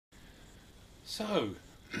So,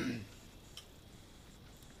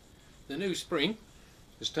 the new spring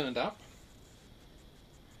has turned up.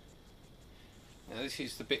 Now this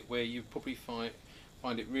is the bit where you probably find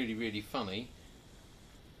it really funny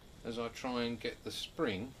as I try and get the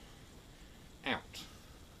spring out.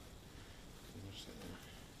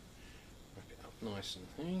 Wrap it up nice and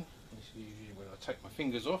thing. This is usually when I take my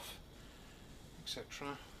fingers off,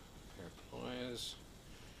 etc. Pair of pliers.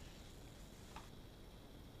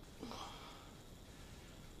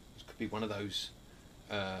 This could be one of those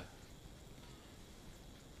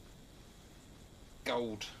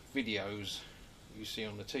gold videos you see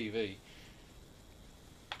on the TV.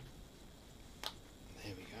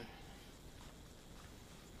 There we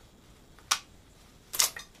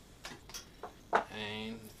go.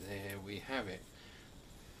 And there we have it.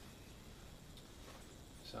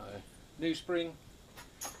 So, new spring,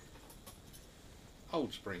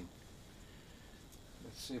 old spring.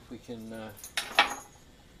 Let's see if we can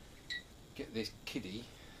get this kiddie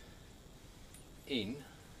in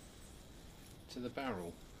to the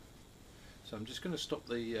barrel. So I'm just going to stop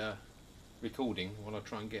the recording while I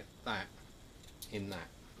try and get that in that.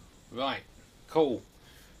 Right, cool.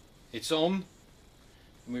 It's on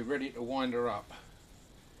and we're ready to wind her up.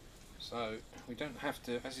 So we don't have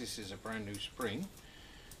to, as this is a brand new spring,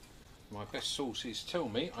 my best sources tell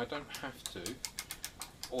me I don't have to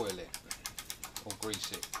oil it or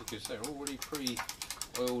grease it because they're already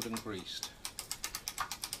pre-oiled and greased.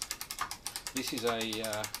 This is a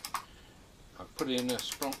I've put in a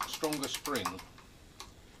stronger spring.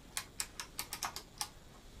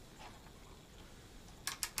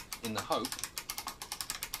 In the hope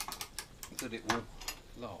that it will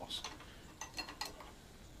last.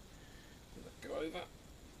 Let that go over.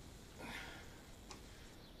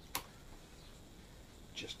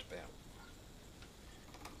 Just about.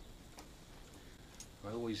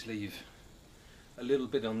 I always leave a little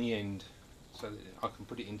bit on the end so that I can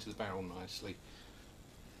put it into the barrel nicely.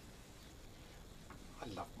 I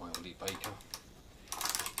love my Ollie Baker.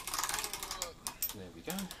 There we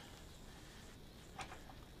go.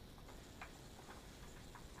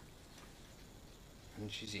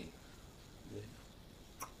 And she's in. Yeah.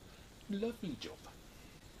 Lovely job.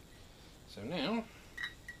 So now,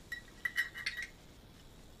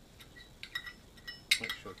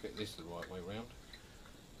 make sure I get this the right way round.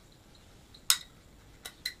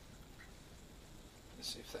 Let's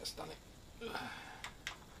see if that's done it.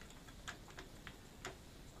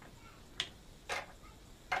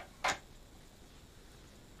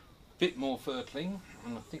 Bit more firtling,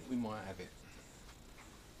 and I think we might have it.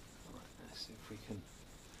 Right, let's see if we can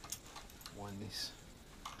wind this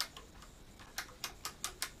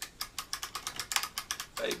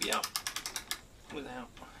baby up without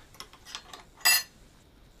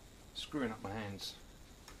screwing up my hands.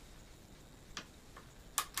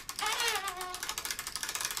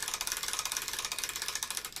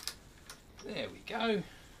 There we go.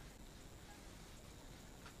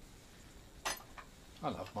 I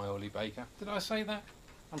love my Ollie Baker. Did I say that?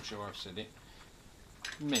 I'm sure I've said it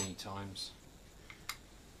many times.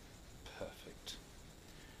 Perfect.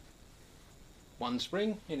 One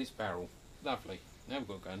spring in its barrel. Lovely. Now we've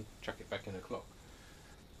got to go and chuck it back in the clock.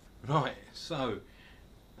 Right, so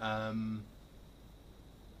I've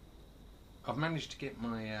managed to get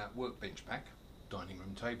my workbench back, dining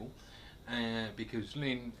room table, because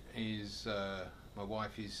Lynn is, my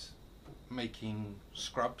wife is making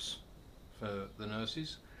scrubs for the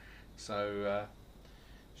nurses, so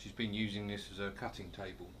she's been using this as a cutting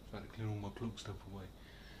table, so I had to clear all my clock stuff away.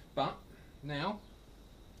 But now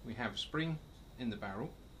we have spring in the barrel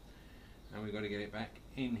and we've got to get it back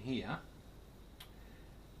in here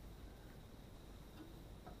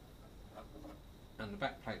and the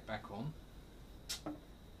back plate back on.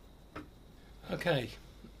 Okay,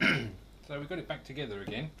 so we've got it back together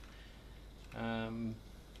again. It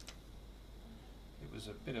was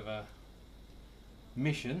a bit of a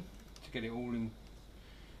mission to get it all in,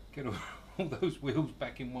 get all those wheels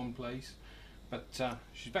back in one place, but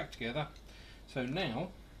she's back together. So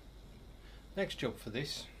now next job for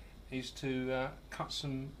this is to cut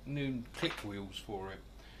some new click wheels for it.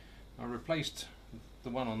 I replaced the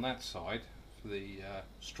one on that side for the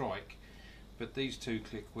strike, but these two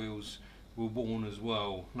click wheels were worn as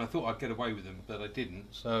well, and I thought I'd get away with them, but I didn't,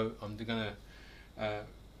 so I'm going to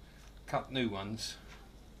cut new ones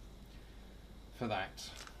for that,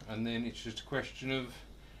 and then it's just a question of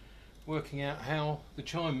working out how the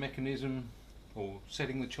chime mechanism, or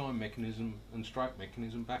setting the chime mechanism and strike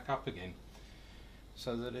mechanism back up again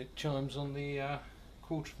so that it chimes on the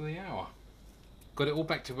quarter of the hour. Got it all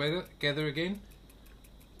back together again.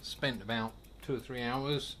 Spent about 2 or 3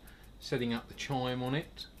 hours setting up the chime on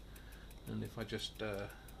it. And if I just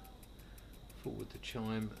forward the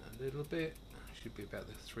chime a little bit, should be about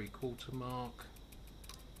the 3/4 mark.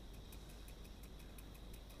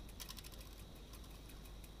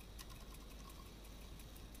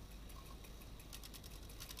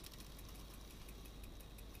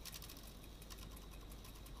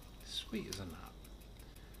 Sweet as a nut.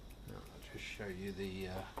 Now I'll just show you the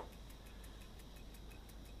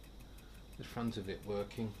front of it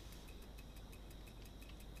working.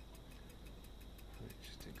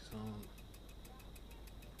 Just examine.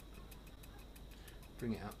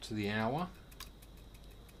 Bring it up to the hour.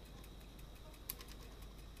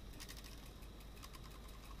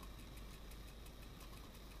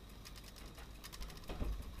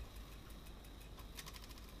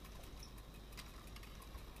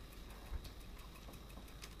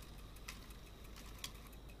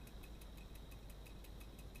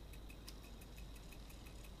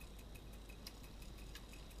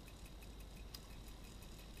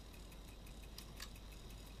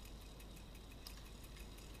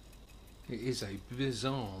 It is a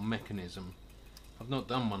bizarre mechanism. I've not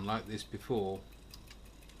done one like this before.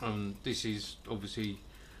 This is obviously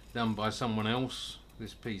done by someone else,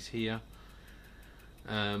 this piece here.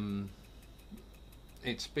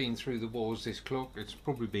 It's been through the wars, this clock. It's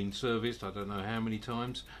probably been serviced, I don't know how many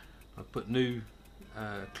times. I've put new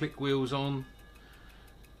click wheels on.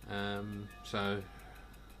 So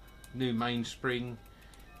new mainspring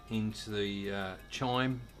into the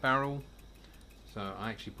chime barrel. So I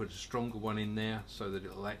actually put a stronger one in there so that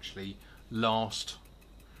it'll actually last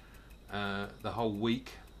the whole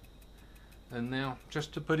week. And now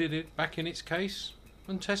just to put it back in its case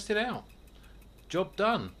and test it out. Job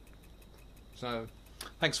done. So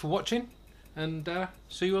thanks for watching, and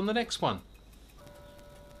see you on the next one.